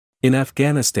In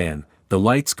Afghanistan, the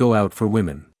lights go out for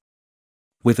women.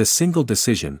 With a single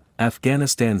decision,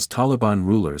 Afghanistan's Taliban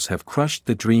rulers have crushed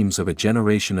the dreams of a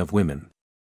generation of women.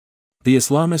 The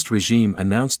Islamist regime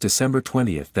announced December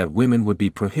 20 that women would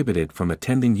be prohibited from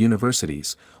attending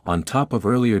universities, on top of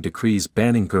earlier decrees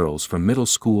banning girls from middle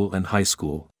school and high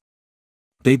school.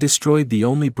 They destroyed the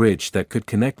only bridge that could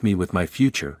connect me with my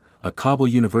future, a Kabul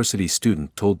University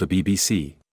student told the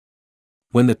BBC.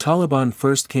 When the Taliban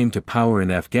first came to power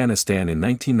in Afghanistan in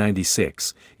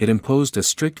 1996, it imposed a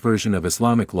strict version of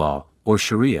Islamic law, or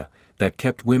Sharia, that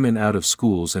kept women out of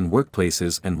schools and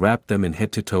workplaces and wrapped them in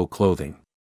head-to-toe clothing.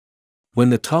 When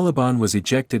the Taliban was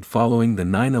ejected following the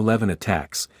 9/11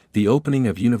 attacks, the opening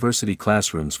of university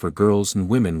classrooms for girls and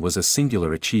women was a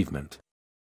singular achievement.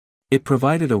 It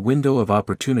provided a window of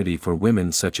opportunity for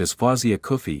women such as Fawzia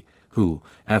Kufi, who,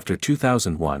 after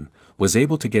 2001, was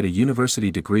able to get a university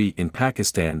degree in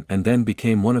Pakistan and then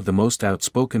became one of the most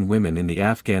outspoken women in the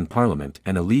Afghan parliament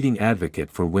and a leading advocate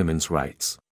for women's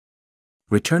rights.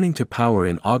 Returning to power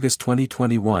in August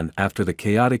 2021 after the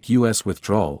chaotic U.S.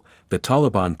 withdrawal, the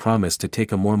Taliban promised to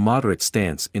take a more moderate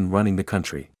stance in running the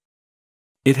country.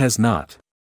 It has not.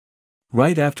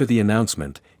 Right after the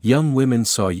announcement, young women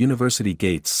saw university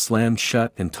gates slammed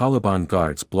shut and Taliban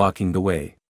guards blocking the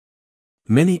way.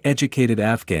 Many educated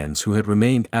Afghans who had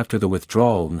remained after the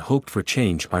withdrawal and hoped for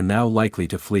change are now likely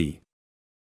to flee.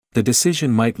 The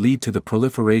decision might lead to the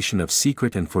proliferation of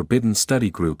secret and forbidden study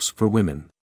groups for women.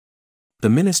 The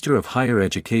Minister of Higher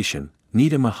Education,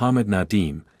 Nida Mohammed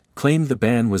Nadeem, claimed the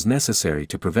ban was necessary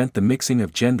to prevent the mixing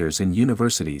of genders in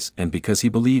universities and because he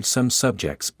believed some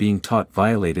subjects being taught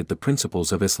violated the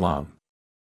principles of Islam.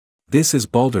 This is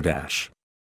balderdash.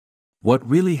 What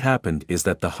really happened is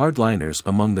that the hardliners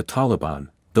among the Taliban,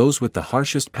 those with the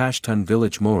harshest Pashtun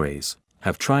village mores,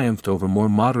 have triumphed over more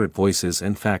moderate voices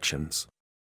and factions.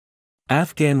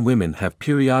 Afghan women have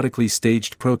periodically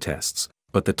staged protests,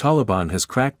 but the Taliban has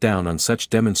cracked down on such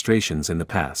demonstrations in the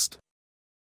past.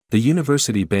 The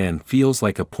university ban feels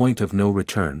like a point of no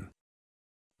return.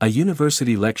 A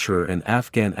university lecturer and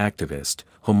Afghan activist,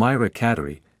 Humaira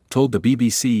Qadri, told the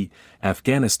BBC,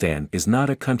 Afghanistan is not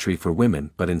a country for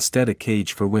women but instead a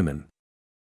cage for women.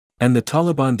 And the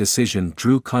Taliban decision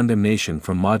drew condemnation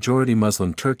from majority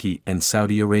Muslim Turkey and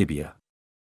Saudi Arabia.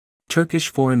 Turkish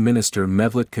Foreign Minister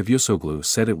Mevlut Cavusoglu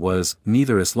said it was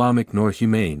neither Islamic nor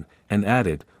humane, and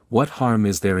added, "What harm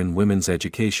is there in women's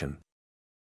education?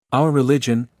 Our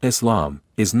religion, Islam,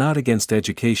 is not against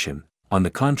education, on the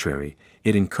contrary,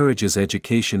 it encourages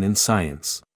education in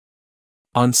science."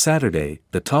 On Saturday,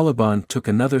 the Taliban took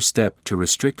another step to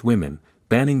restrict women,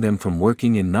 banning them from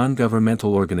working in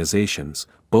non-governmental organizations,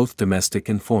 both domestic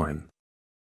and foreign.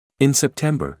 In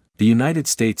September, the United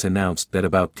States announced that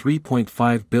about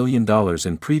 $3.5 billion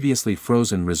in previously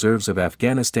frozen reserves of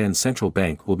Afghanistan's central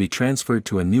bank will be transferred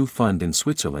to a new fund in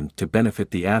Switzerland to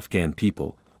benefit the Afghan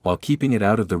people, while keeping it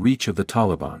out of the reach of the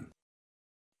Taliban.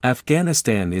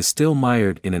 Afghanistan is still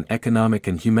mired in an economic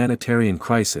and humanitarian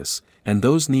crisis, and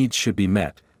those needs should be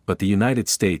met, but the United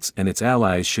States and its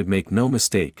allies should make no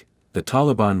mistake, the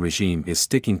Taliban regime is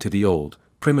sticking to the old,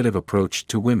 primitive approach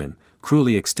to women,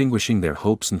 cruelly extinguishing their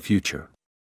hopes and future.